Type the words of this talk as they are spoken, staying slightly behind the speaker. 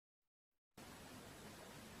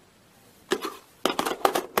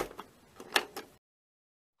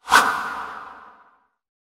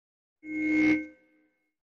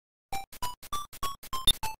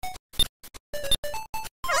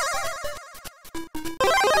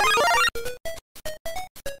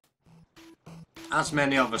As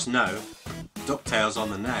many of us know, DuckTales on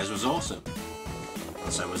the NES was awesome,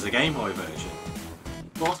 and so was the Game Boy version.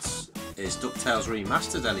 But is DuckTales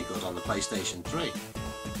Remastered any good on the PlayStation 3?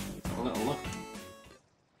 Have a little look.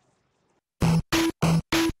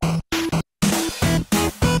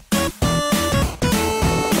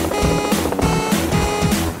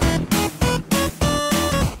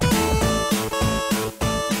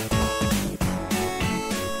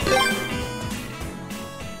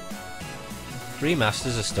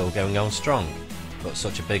 Remasters are still going on strong, but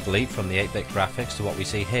such a big leap from the 8-bit graphics to what we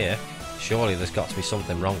see here, surely there's got to be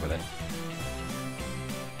something wrong with it.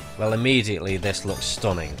 Well, immediately this looks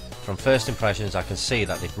stunning. From first impressions I can see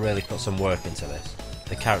that they've really put some work into this.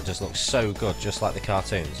 The characters look so good, just like the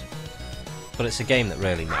cartoons. But it's a game that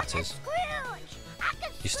really matters.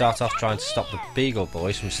 You start off trying to stop the Beagle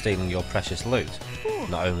Boys from stealing your precious loot.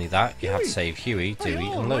 Not only that, you have to save Huey, Dewey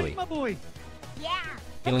and Louie.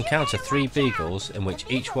 You'll encounter 3 beagles, in which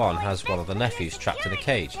each one has one of the nephews trapped in a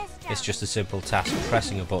cage. It's just a simple task of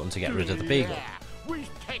pressing a button to get rid of the beagle.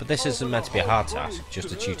 But this isn't meant to be a hard task,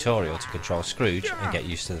 just a tutorial to control Scrooge and get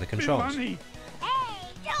used to the controls.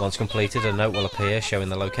 Once completed, a note will appear showing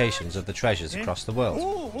the locations of the treasures across the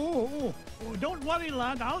world.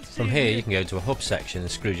 From here you can go to a hub section in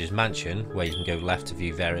Scrooge's mansion, where you can go left to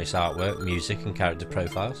view various artwork, music and character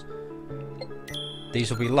profiles. These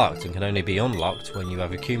will be locked and can only be unlocked when you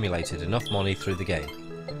have accumulated enough money through the game.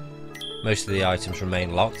 Most of the items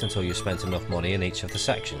remain locked until you've spent enough money in each of the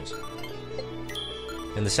sections.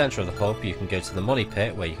 In the centre of the hub you can go to the money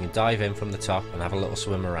pit, where you can dive in from the top and have a little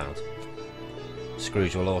swim around.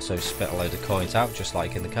 Scrooge will also spit a load of coins out, just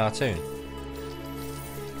like in the cartoon.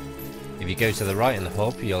 If you go to the right in the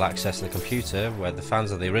hub, you'll access the computer, where the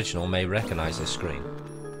fans of the original may recognise this screen,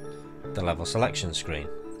 the level selection screen.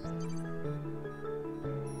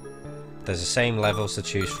 There's the same levels to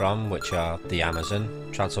choose from, which are the Amazon,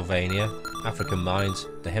 Transylvania, African Mines,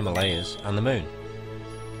 the Himalayas and the Moon.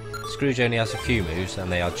 Scrooge only has a few moves,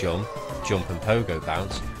 and they are Jump, Jump and Pogo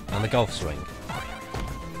Bounce, and the Golf Swing.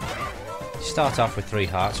 You start off with 3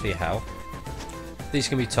 hearts for your health. These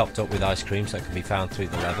can be topped up with ice creams that can be found through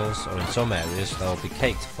the levels, or in some areas there will be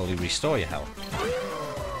cake to fully restore your health.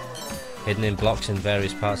 Hidden in blocks in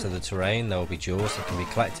various parts of the terrain there will be jewels that can be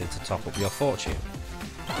collected to top up your fortune.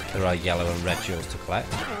 There are yellow and red jewels to collect.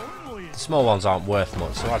 The small ones aren't worth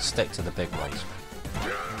much, so I'd stick to the big ones.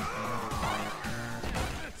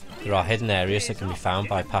 There are hidden areas that can be found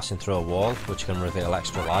by passing through a wall, which can reveal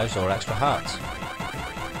extra lives or extra hearts.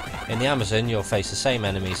 In the Amazon you'll face the same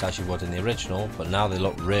enemies as you would in the original, but now they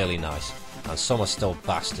look really nice, and some are still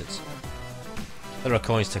bastards. There are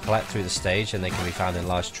coins to collect through the stage, and they can be found in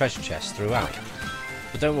large treasure chests throughout.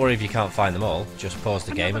 But don't worry if you can't find them all, just pause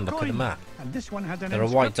the game and look at the map. There are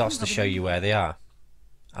white dots to show you where they are,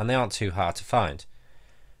 and they aren't too hard to find.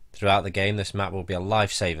 Throughout the game this map will be a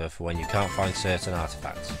lifesaver for when you can't find certain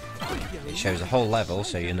artifacts. It shows a whole level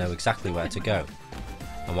so you know exactly where to go.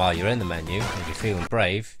 And while you're in the menu, if you're feeling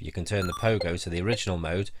brave, you can turn the pogo to the original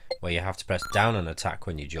mode, where you have to press down and attack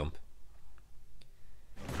when you jump.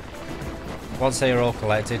 Once they are all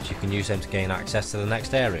collected, you can use them to gain access to the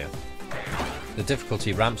next area. The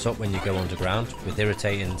difficulty ramps up when you go underground, with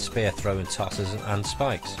irritating spear throwing tosses and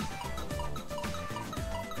spikes.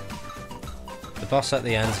 The boss at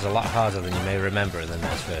the end is a lot harder than you may remember in the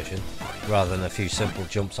NES version. Rather than a few simple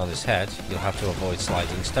jumps on his head, you'll have to avoid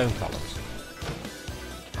sliding stone columns.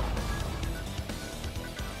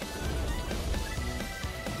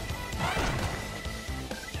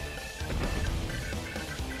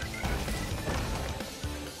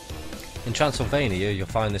 In Transylvania you'll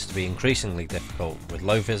find this to be increasingly difficult, with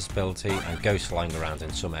low visibility and ghosts flying around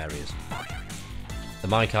in some areas. The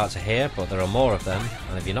minecarts are here, but there are more of them,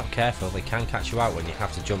 and if you're not careful they can catch you out when you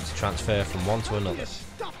have to jump to transfer from one to another.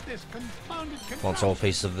 Once all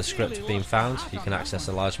pieces of the script have been found, you can access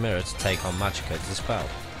a large mirror to take on Magica to dispel.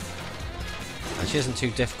 And she isn't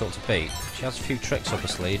too difficult to beat. She has a few tricks up her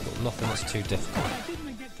sleeve, but nothing that's too difficult.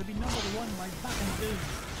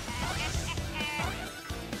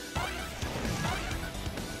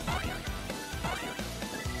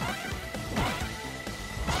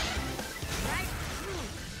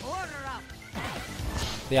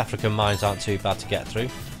 The African mines aren't too bad to get through.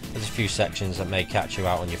 There's a few sections that may catch you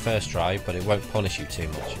out on your first try, but it won't punish you too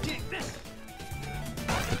much.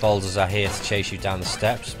 The boulders are here to chase you down the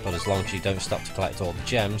steps, but as long as you don't stop to collect all the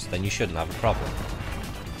gems, then you shouldn't have a problem.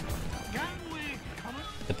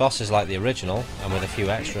 The boss is like the original, and with a few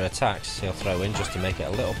extra attacks he'll throw in just to make it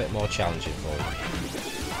a little bit more challenging for you.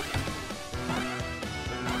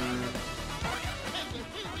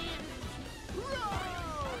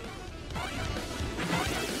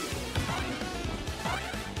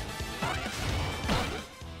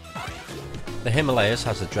 The Himalayas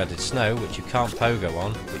has the dreaded snow, which you can't pogo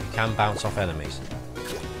on, but you can bounce off enemies.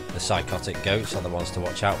 The psychotic goats are the ones to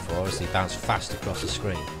watch out for as they bounce fast across the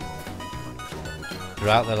screen.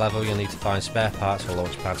 Throughout the level you'll need to find spare parts for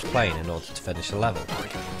Launchpad's plane in order to finish the level.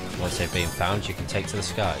 Once they've been found you can take to the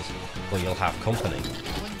skies, but you'll have company.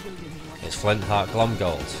 It's Flintheart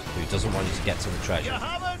Glomgold, who doesn't want you to get to the treasure.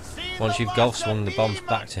 Once you've golf swung the bombs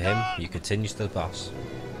back to him, you continue to the boss.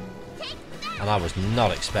 And I was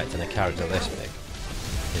not expecting a character this big.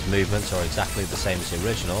 His movements are exactly the same as the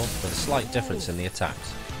original, with a slight difference in the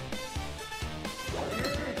attacks.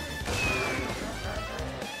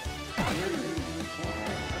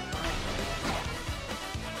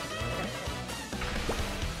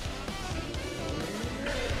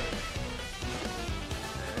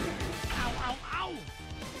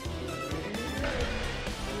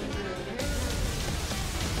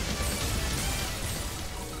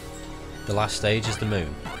 The last stage is the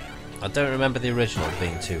moon. I don't remember the original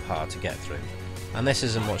being too hard to get through, and this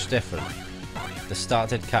isn't much different. The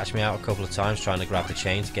start did catch me out a couple of times trying to grab the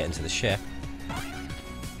chain to get into the ship.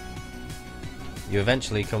 You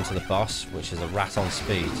eventually come to the boss, which is a rat on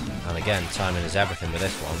speed, and again timing is everything with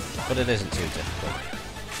this one, but it isn't too difficult.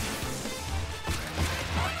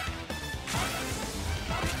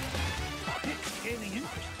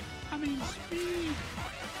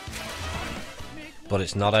 But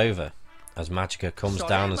it's not over, as Magica comes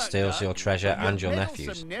down and steals your treasure and your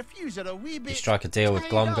nephews. You strike a deal with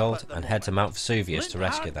Glomgold and head to Mount Vesuvius to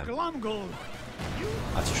rescue them.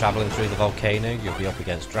 After travelling through the volcano, you'll be up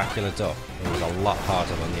against Dracula Duck, who is a lot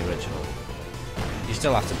harder than the original. You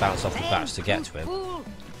still have to bounce off the bats to get to him,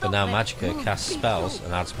 but now Magica casts spells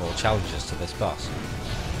and adds more challenges to this boss.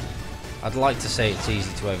 I'd like to say it's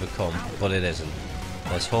easy to overcome, but it isn't.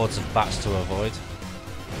 There's hordes of bats to avoid,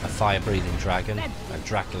 a fire-breathing dragon, and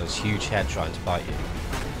Dracula's huge head trying to bite you.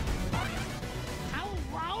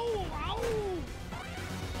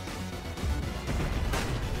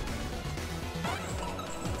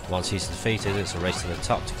 Once he's defeated, it's a race to the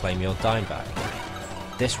top to claim your dime back.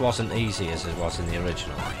 This wasn't easy as it was in the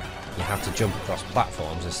original. You have to jump across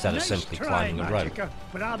platforms instead of simply climbing a rope.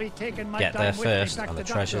 Get there first and the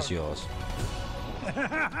treasure's yours.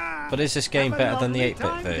 But is this game better than the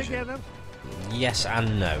 8-bit version? Yes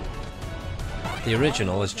and no. The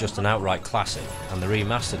original is just an outright classic, and the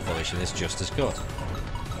remastered version is just as good.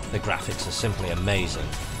 The graphics are simply amazing,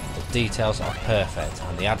 the details are perfect,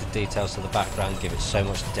 and the added details to the background give it so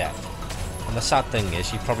much depth. And the sad thing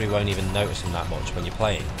is, you probably won't even notice them that much when you're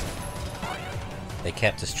playing. They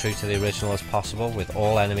kept as true to the original as possible, with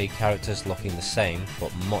all enemy characters looking the same,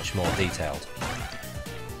 but much more detailed.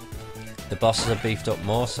 The bosses are beefed up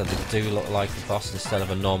more, so they do look like the boss instead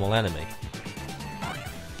of a normal enemy.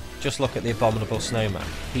 Just look at the abominable snowman.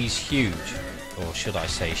 He's huge, or should I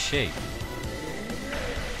say she.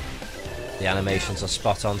 The animations are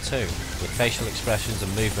spot on too, with facial expressions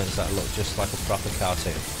and movements that look just like a proper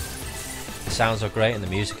cartoon. The sounds are great and the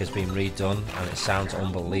music has been redone and it sounds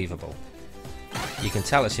unbelievable. You can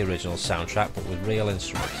tell it's the original soundtrack but with real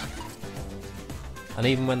instruments. And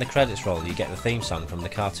even when the credits roll you get the theme song from the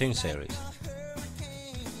cartoon series.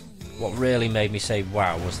 What really made me say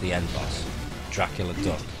wow was the end boss, Dracula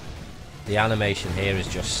Duck. The animation here is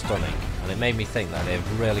just stunning, and it made me think that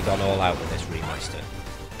they've really gone all out with this remaster.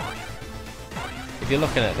 If you're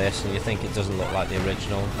looking at this and you think it doesn't look like the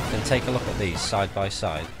original, then take a look at these side by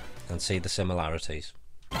side and see the similarities.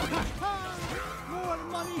 More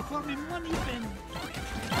money for me money bin.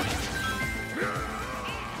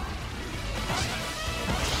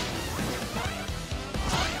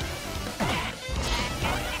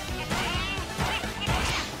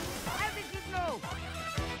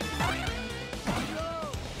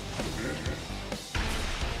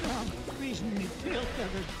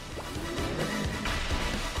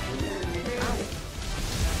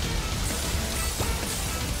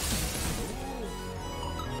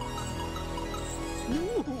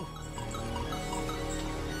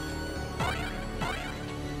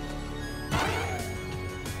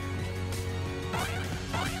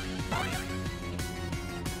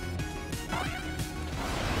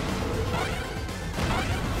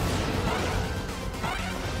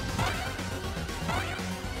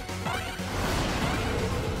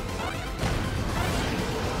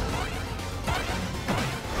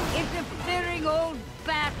 Old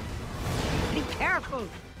bat. Be careful.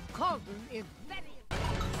 Cauldron is very...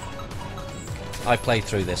 I played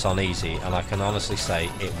through this on easy and I can honestly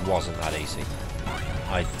say it wasn't that easy.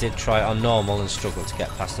 I did try it on normal and struggled to get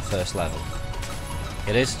past the first level.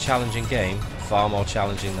 It is a challenging game, far more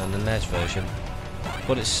challenging than the NES version,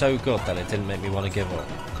 but it's so good that it didn't make me want to give up.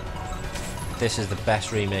 This is the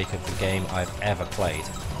best remake of the game I've ever played.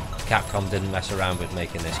 Capcom didn't mess around with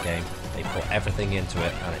making this game. They put everything into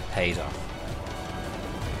it and it paid off.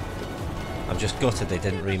 I'm just gutted they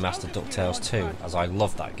didn't remaster DuckTales 2, as I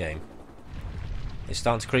love that game. It's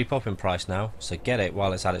starting to creep up in price now, so get it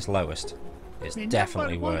while it's at its lowest. It's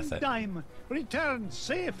definitely worth it. Return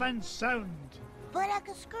safe and sound. But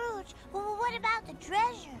Uncle Scrooge, well, what about the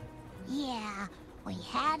treasure? Yeah, we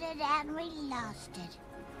had it and we lost it.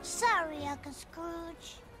 Sorry, Uncle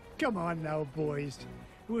Scrooge. Come on now, boys.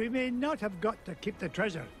 We may not have got to keep the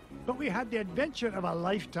treasure, but we had the adventure of a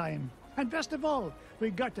lifetime. And best of all, we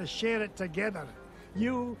got to share it together.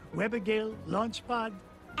 You, Webigail, Launchpad.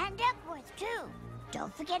 And Duckworth, too.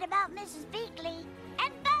 Don't forget about Mrs. Beakley,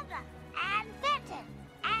 and Bubba, and Fenton,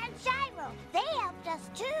 and Gyro. They helped us,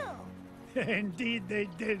 too. Indeed they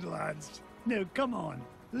did, lads. Now, come on.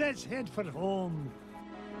 Let's head for home.